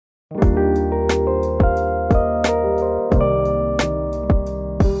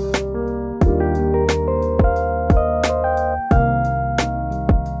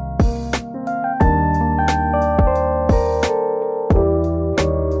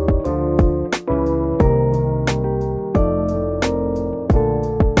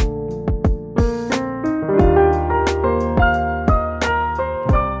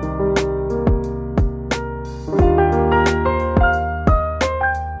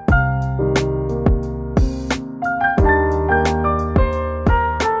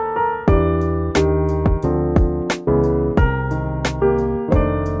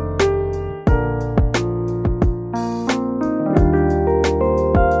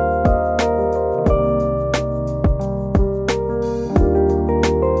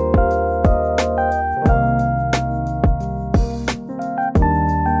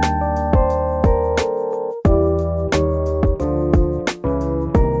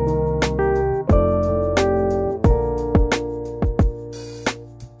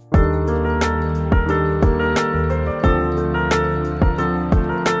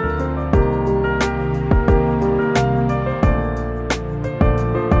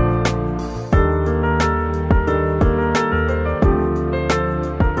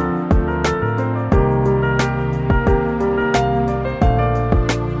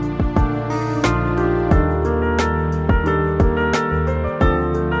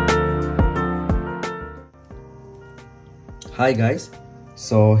Hi guys,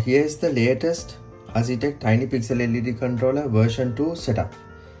 so here is the latest Hazi Tiny Pixel LED controller version 2 setup.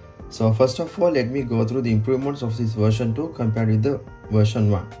 So first of all, let me go through the improvements of this version 2 compared with the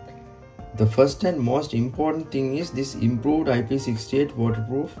version 1. The first and most important thing is this improved IP68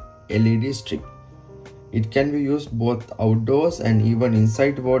 waterproof LED strip. It can be used both outdoors and even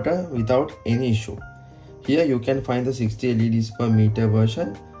inside water without any issue. Here you can find the 60 LEDs per meter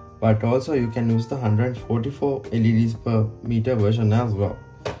version, but also you can use the 144 LEDs per meter version as well.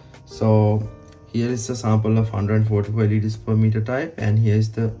 So here is the sample of 144 LEDs per meter type, and here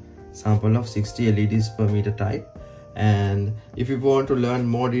is the sample of 60 LEDs per meter type. And if you want to learn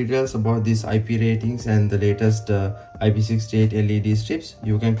more details about these IP ratings and the latest IP68 LED strips,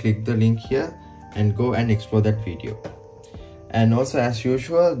 you can click the link here and go and explore that video. And also, as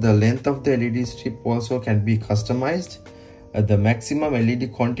usual, the length of the LED strip also can be customized. The maximum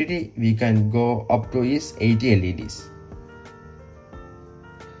LED quantity we can go up to is 80 LEDs.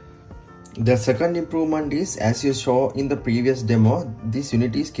 The second improvement is, as you saw in the previous demo, this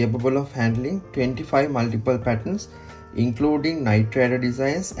unit is capable of handling 25 multiple patterns, including night rider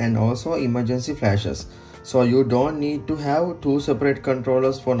designs and also emergency flashes. So you don't need to have two separate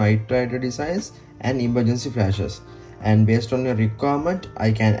controllers for night rider designs and emergency flashes. And based on your requirement,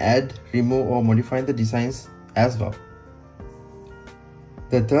 I can add, remove or modify the designs as well.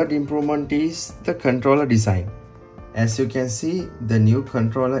 The third improvement is the controller design. As you can see, the new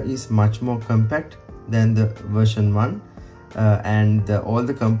controller is much more compact than the version 1, and all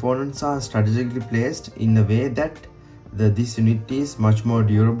the components are strategically placed in a way that this unit is much more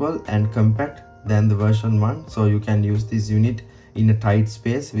durable and compact than the version 1. So you can use this unit in a tight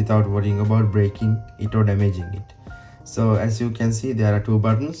space without worrying about breaking it or damaging it. So as you can see, there are two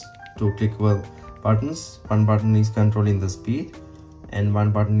buttons, two clickable buttons. One button is controlling the speed and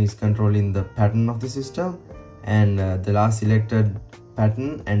one button is controlling the pattern of the system, and the last selected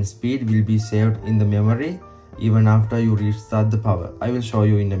pattern and speed will be saved in the memory even after you restart the power. I will show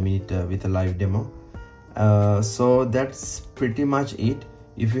you in a minute with a live demo. So that's pretty much it.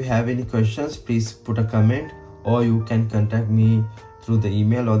 If you have any questions, please put a comment, or you can contact me through the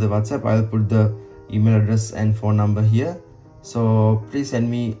email or the WhatsApp. I'll put the email address and phone number here, so please send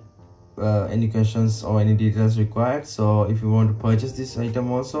me any questions or any details required. So if you want to purchase this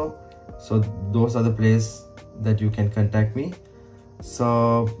item also, so those are the places that you can contact me.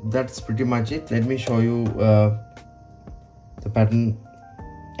 So that's pretty much it. Let me show you the pattern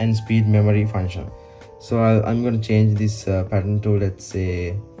and speed memory function. So I'm going to change this pattern to, let's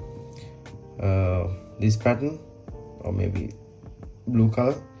say, this pattern, or maybe blue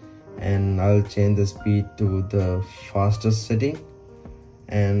color, and I'll change the speed to the fastest setting,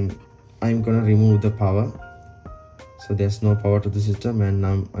 and I'm gonna remove the power, so there's no power to the system, and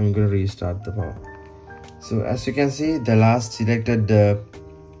I'm gonna restart the power. So as you can see, the last selected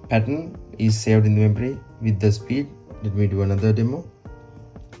pattern is saved in the memory with the speed. Let me do another demo.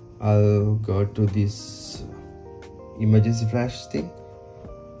 I'll go to this emergency flash thing,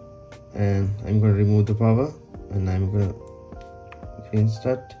 and I'm gonna remove the power, and I'm gonna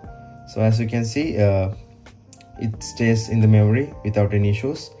restart. So as you can see, it stays in the memory without any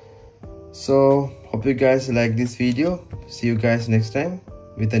issues. So hope you guys like this video. See you guys next time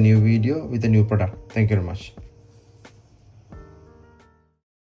with a new video with a new product. Thank you very much.